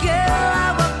 girl, I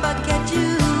won't forget you.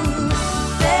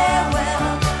 Farewell,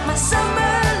 my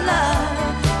summer love.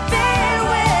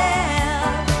 Farewell,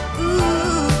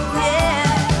 ooh, yeah.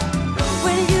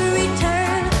 When you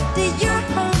return to your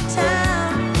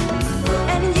hometown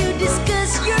and you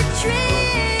discuss your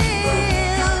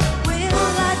trail,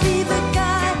 will I be the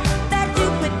guy that you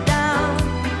put down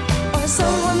or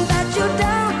someone that you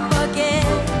don't forget?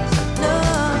 No,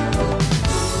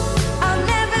 I'll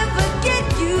never forget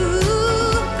you.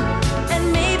 And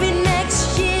maybe next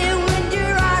year when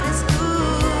you're out of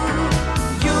school,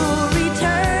 you'll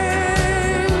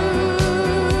return.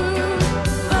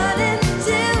 But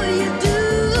until you do,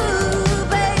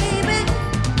 baby,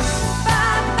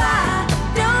 bye bye,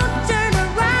 don't turn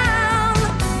around.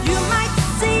 You might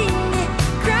see me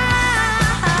cry.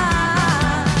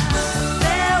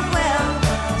 Farewell,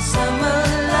 summer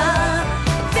love.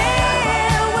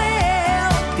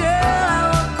 Farewell, girl, I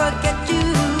won't forget you.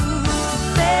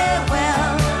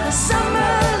 Farewell,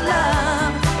 summer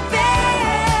love.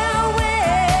 Farewell,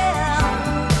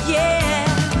 yeah.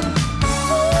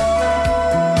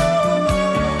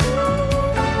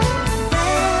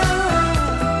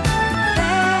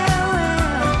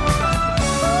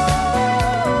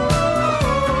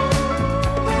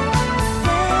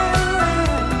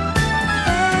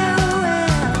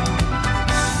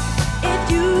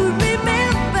 If you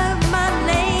remember my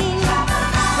name,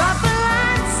 drop a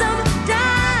line sometime,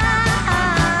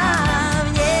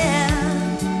 yeah,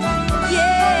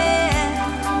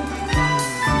 yeah.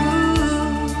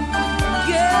 Ooh,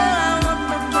 girl, I won't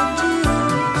forget you.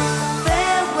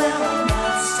 Farewell,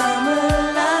 my summer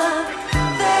love.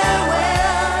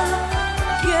 Farewell,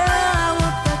 girl, I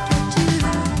won't forget you.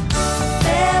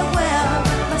 Farewell,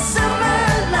 my summer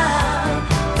love.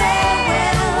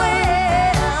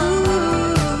 Farewell,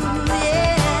 ooh,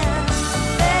 yeah.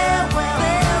 Farewell,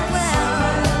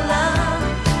 love.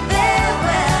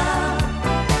 Farewell,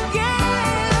 girl,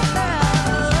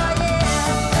 yeah.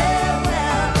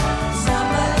 Farewell,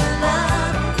 summer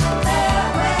love.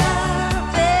 Farewell,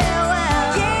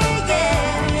 yeah,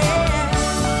 yeah.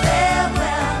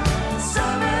 Farewell,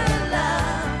 summer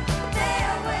love.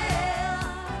 Farewell,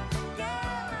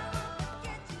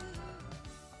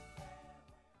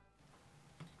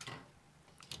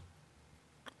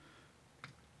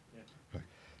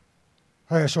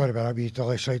 Hi, sorry about that wee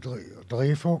slight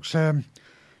delay, folks.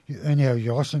 Anyhow,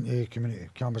 you're listening to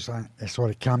Cam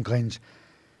Glenn's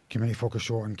Community Focus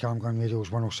Show on Cam Glen Radio's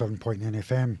 107.9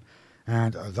 FM,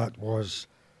 and that was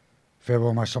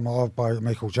Farewell My Summer Love by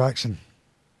Michael Jackson.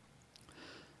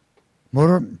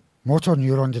 Motor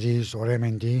Neuron Disease, or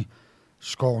MND,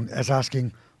 Scotland is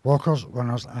asking walkers,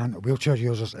 runners and wheelchair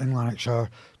users in Lanarkshire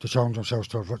to challenge themselves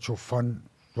to a virtual fun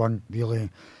run relay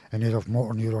in aid of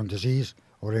motor neuron disease,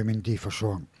 or MND for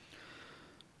short.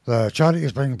 The charity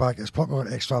is bringing back its popular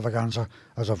extravaganza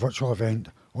as a virtual event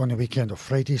on the weekend of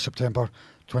Friday, September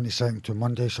 22nd to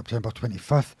Monday, September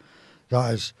 25th.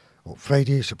 That is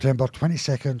Friday, September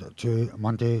 22nd to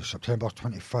Monday, September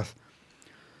 25th.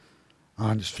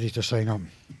 And it's free to sign up.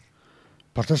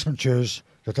 Participants choose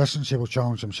the distance they will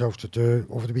challenge themselves to do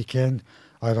over the weekend,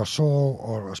 either solo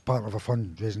or as part of a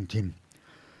fundraising team.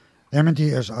 MND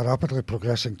is a rapidly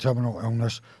progressing terminal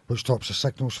illness which stops the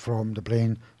signals from the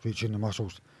brain reaching the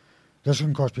muscles. This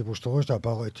can cause people to lose the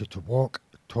ability to walk,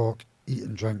 talk, eat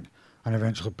and drink, and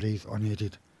eventually breathe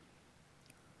unaided.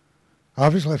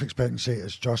 Average life expectancy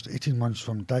is just 18 months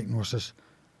from diagnosis,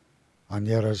 and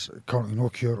there is currently no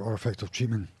cure or effective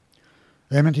treatment.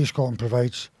 MND Scotland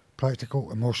provides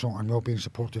practical, emotional and wellbeing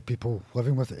support to people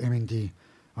living with MND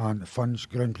and funds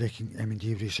groundbreaking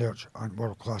MND research and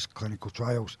world-class clinical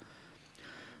trials.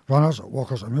 Runners,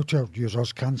 walkers and wheelchair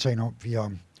users can sign up via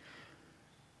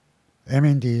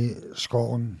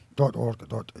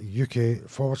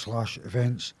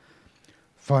mndscotland.org.uk/events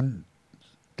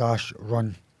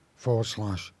fun-run/.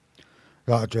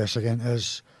 That address again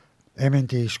is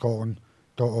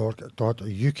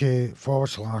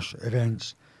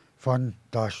mndscotland.org.uk/events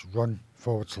fun-run/.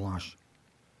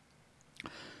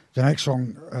 The next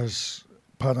song is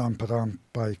Padam Padam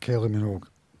by Kylie Minogue.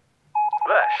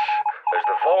 This is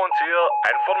the Volunteer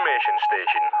Information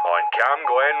Station on Cam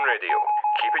Glen Radio,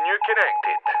 keeping you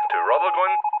connected to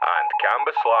Rutherglen and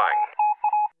Cambuslang.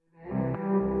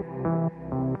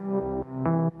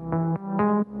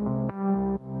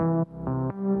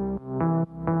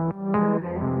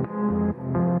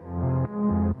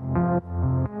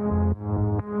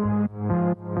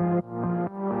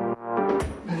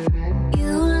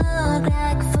 You look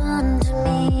like fun to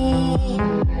me.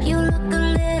 You look a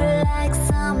little like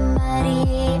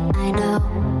somebody I know,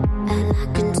 and I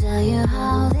can tell you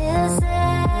how this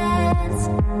ends.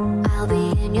 I'll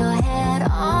be in your head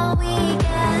all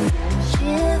weekend.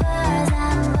 Shivers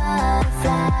and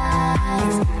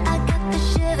butterflies. I get the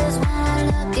shivers when I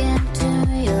look into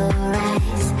your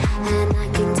eyes, and I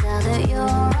can tell that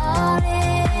you're all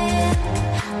in,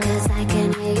 'cause I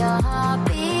can hear your heart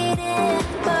beating.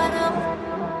 Ba-dum,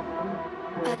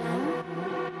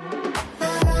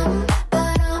 ba-dum,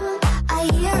 ba-dum, I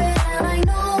hear it and I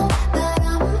know.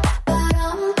 Ba-dum,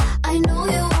 ba-dum, I know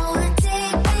you wanna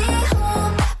take me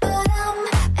home. Ba-dum,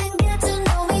 and get to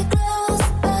know me close.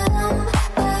 Ba-dum,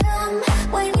 ba-dum,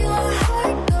 when your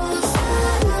heart goes.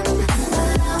 Ba-dum,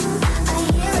 ba-dum, I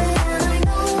hear it and I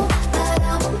know.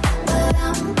 Ba-dum,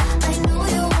 ba-dum, I know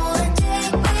you wanna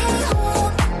take me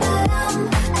home. Ba-dum,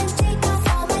 and take off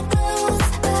all my clothes.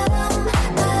 Ba-dum,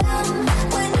 ba-dum,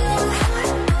 when your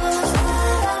heart goes.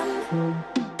 Ba-dum.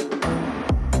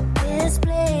 This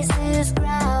place is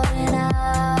crowded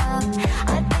up.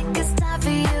 I think it's time for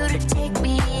you to take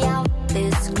me out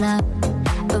this club.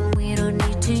 But we don't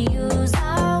need to use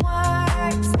our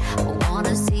words. I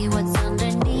wanna see what's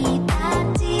underneath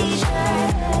that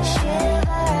t-shirt.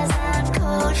 Shivers and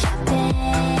cold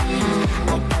champagne.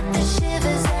 I get the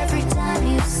shivers every time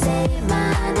you say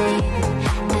my name,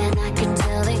 and I can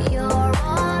tell that you're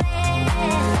on it,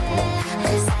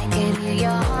 'cause I can hear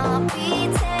your heart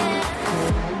beating.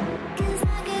 'Cause I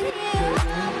can hear your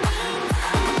heart beating.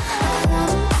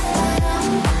 Ba-dum, ba-dum,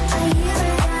 I hear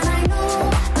it and I know.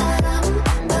 Ba-dum,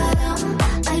 ba-dum,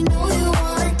 I know you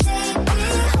wanna take me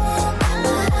home.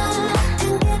 Ba-dum,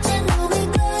 and get to know me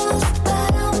close.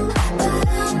 Ba-dum,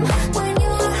 ba-dum, when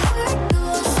your heart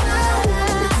goes.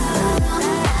 Ba-dum, ba-dum,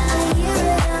 I hear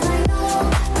it and I know.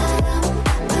 Ba-dum,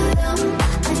 ba-dum,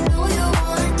 I know you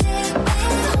wanna take me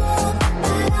home.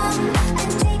 Ba-dum,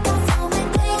 and take off all my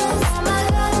clothes.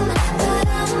 Ba-dum,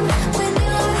 ba-dum, when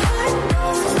your heart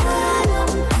goes. Ba-dum.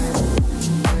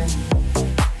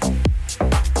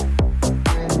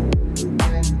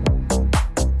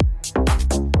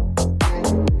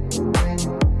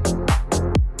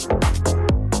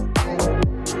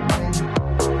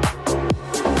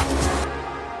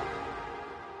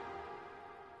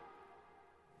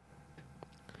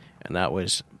 And that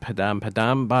was Padam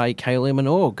Padam by Kylie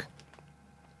Minogue.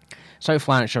 South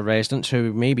Lanarkshire residents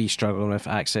who may be struggling with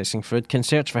accessing food can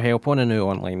search for help on a new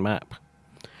online map.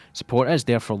 Support is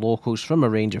there for locals from a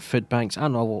range of food banks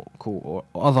and local or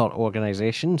other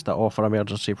organisations that offer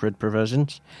emergency food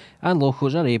provisions, and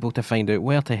locals are able to find out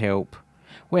where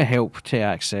to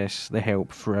access the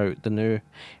help throughout the new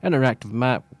interactive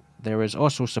map there is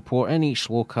also support in each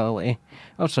locality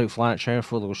of South Lanarkshire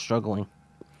for those struggling.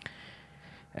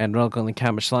 In Rutherglen and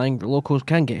Cambuslang, locals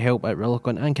can get help at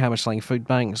Rutherglen and Cambuslang food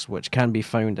banks, which can be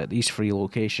found at these three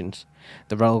locations.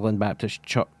 The Rutherglen Baptist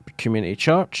Community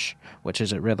Church, which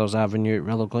is at Rethers Avenue,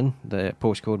 Rutherglen. The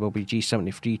postcode will be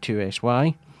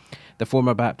G732SY. The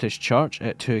former Baptist Church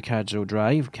at 2 Cadswell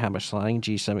Drive, Cambuslang,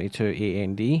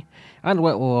 G72AND. And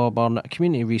Whitlow Auburn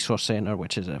Community Resource Centre,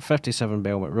 which is at 57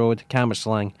 Belmont Road,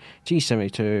 Cambuslang,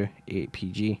 G72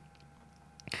 8PG.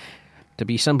 To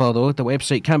be simpler though, the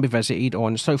website can be visited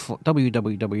on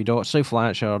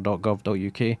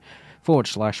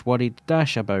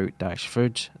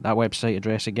www.southlanarkshire.gov.uk/worried-about-foods. That website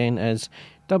address again is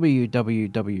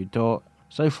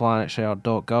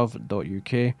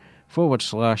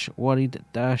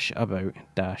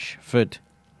www.southlanarkshire.gov.uk/worried-about-food.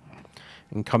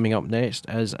 And coming up next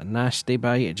is Nasty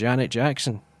by Janet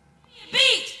Jackson.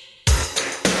 Beat!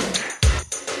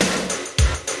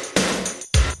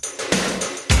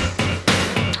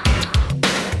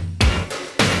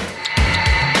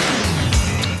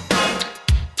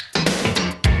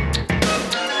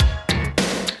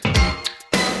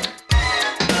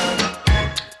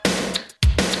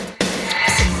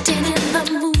 Sitting in the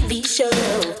movie show,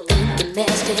 thinking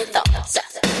nasty thoughts.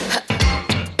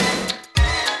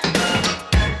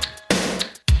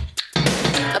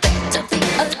 I better be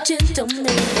a gentleman,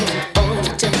 or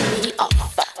you turn me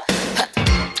off.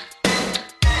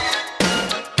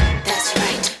 That's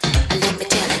right, let me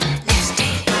tell it,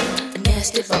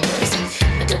 nasty boys,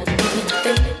 I don't mean a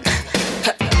thing.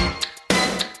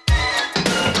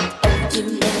 Oh, you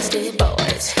nasty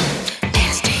boys,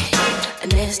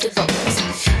 nasty boys,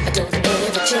 I don't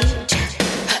ever change.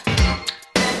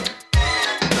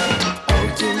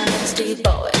 Oh, you nasty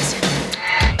boys,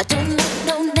 I don't like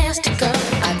no nasty girl,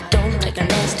 I don't like a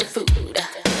nasty food.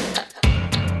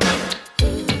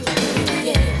 Ooh,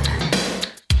 yeah.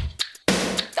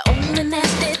 The only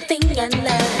nasty thing I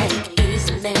like is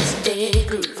a nasty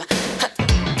groove.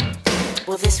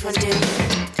 Will this one do?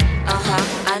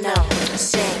 I know.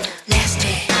 Say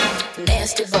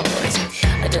nasty boys,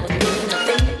 I don't mean a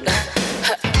thing.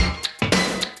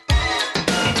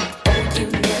 Oh, you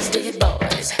nasty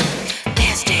boys,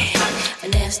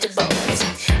 nasty boys,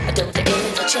 I don't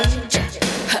ever change.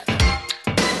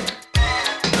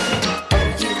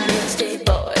 Oh, you nasty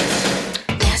boys,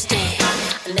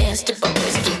 nasty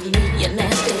boys, give me a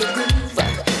nasty groove.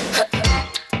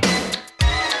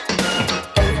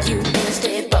 Oh, you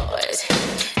nasty boys,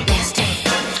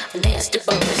 nasty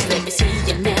boys, let me see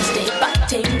your nasty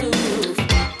biting move.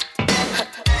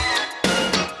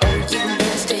 Oh, you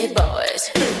nasty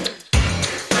boys.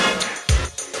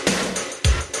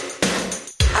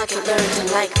 I can learn to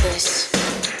like this.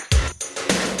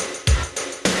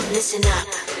 Listen up.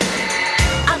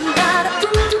 I'm not a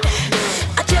prude.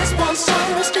 I just want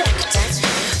some respect.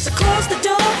 So close the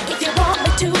door if you want me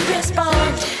to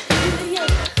respond.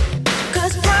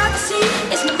 'Cause privacy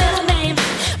is my middle name.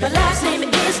 My last name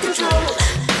is Control.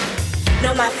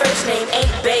 No, my first name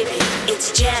ain't Baby.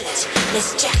 It's Janet,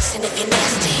 Miss Jackson if you're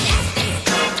nasty.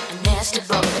 Nasty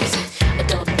boys, I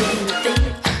don't mean a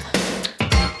thing.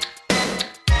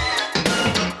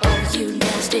 Oh, you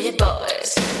nasty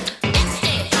boys,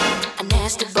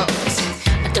 nasty boys,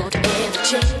 I don't ever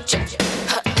change.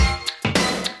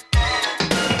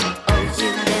 Oh,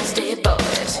 you nasty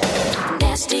boys, I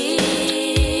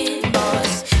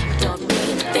don't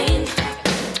mean a thing.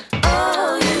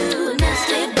 Oh, you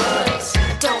nasty boys,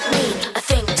 don't mean a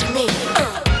thing to me.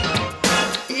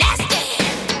 Nasty,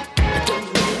 I don't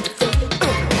mean a thing.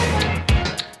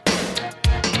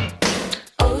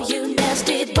 Oh, you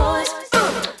nasty boys.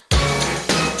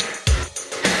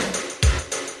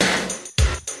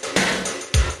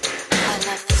 I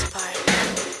love this part.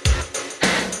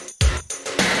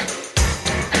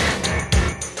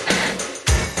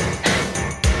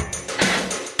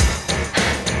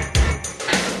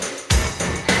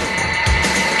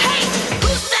 Hey,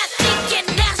 who's that thinking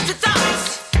nasty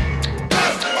thoughts?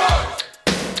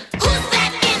 Who's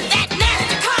that in that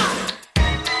nasty car?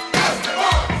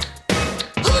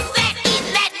 Who's that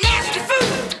eating that nasty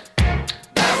food?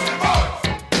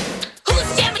 Who's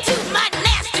jamming to my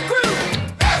nasty groove?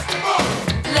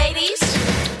 Ladies,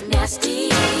 nasty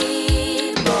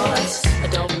boys, I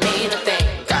don't mean a thing.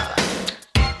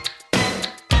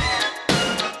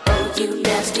 Oh, you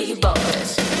nasty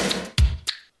boys.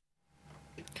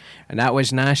 And that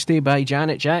was Nasty by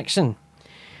Janet Jackson.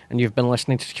 And you've been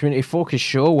listening to the Community Focus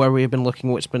Show, where we've been looking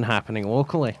at what's been happening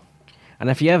locally. And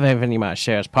if you have any matters to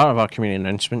share as part of our community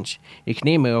announcements, you can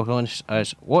email us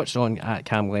as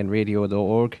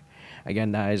what'son@camglenradio.org.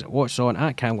 Again, that is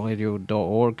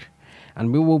what'son@camglenradio.org.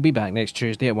 And we will be back next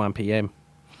Tuesday at 1 p.m.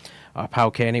 Our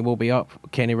pal Kenny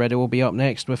Riddle will be up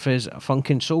next with his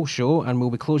Funkin' Soul show, and we'll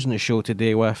be closing the show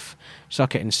today with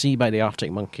Suck It and See by the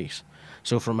Arctic Monkeys.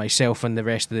 So from myself and the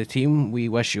rest of the team, we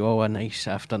wish you all a nice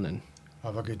afternoon.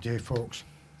 Have a good day, folks.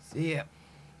 See ya.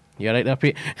 You alright there,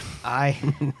 Pete? Aye.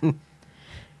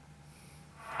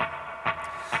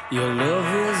 Your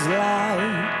love is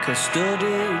like a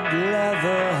studded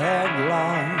leather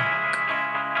headlock.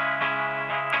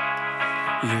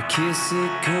 Your kiss,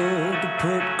 it could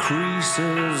put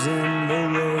creases in the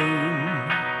rain.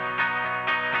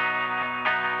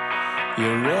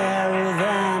 You're rarer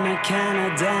than a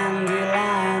can of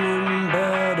dandelion and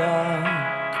burdock.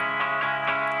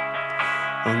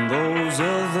 And those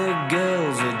other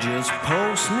girls are just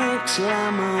post-mix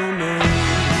lemonade.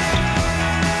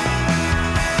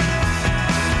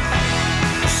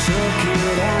 Suck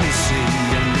it and see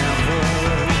you never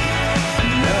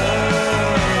know.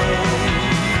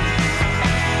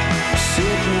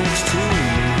 Sit next to me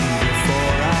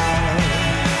before I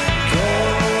go.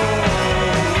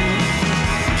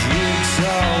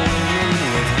 Jigsaw women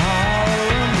with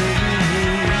Harlem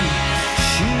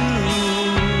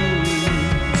shoes.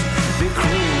 Be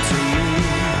cruel to me,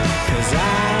 'cause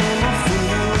I'm a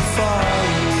fool for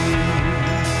you.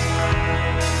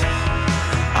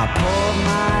 I poured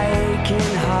my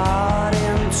aching heart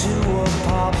into a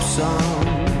pop song.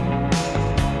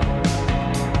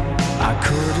 I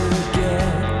couldn't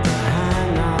get the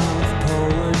hang of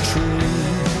poetry.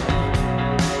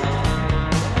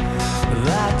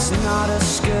 That's not a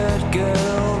skirt,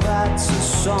 girl, that's a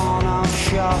sawn off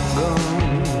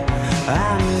shotgun.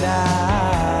 And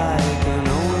I can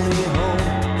only hope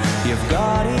you've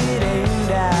got it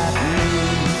aimed at me.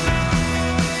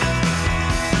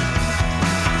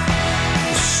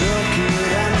 Suck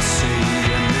it and see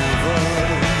you never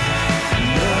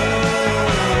know.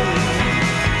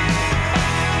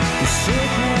 Sit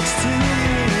next to me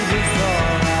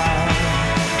before I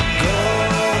go.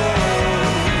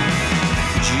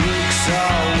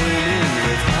 Jigsaw women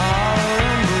with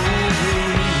horror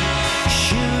movie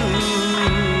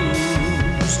shoes.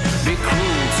 Be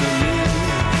cruel to me,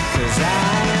 'cause I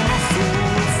am a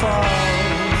fool for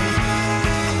you.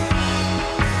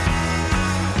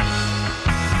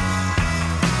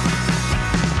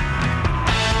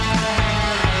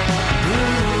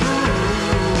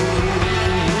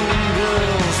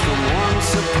 Girls from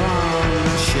once upon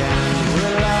a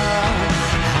Shangri-La.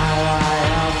 How I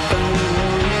often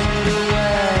wonder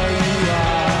where you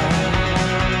are.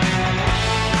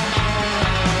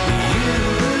 You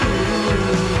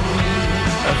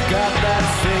have got that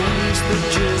face that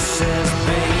just says,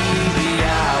 baby,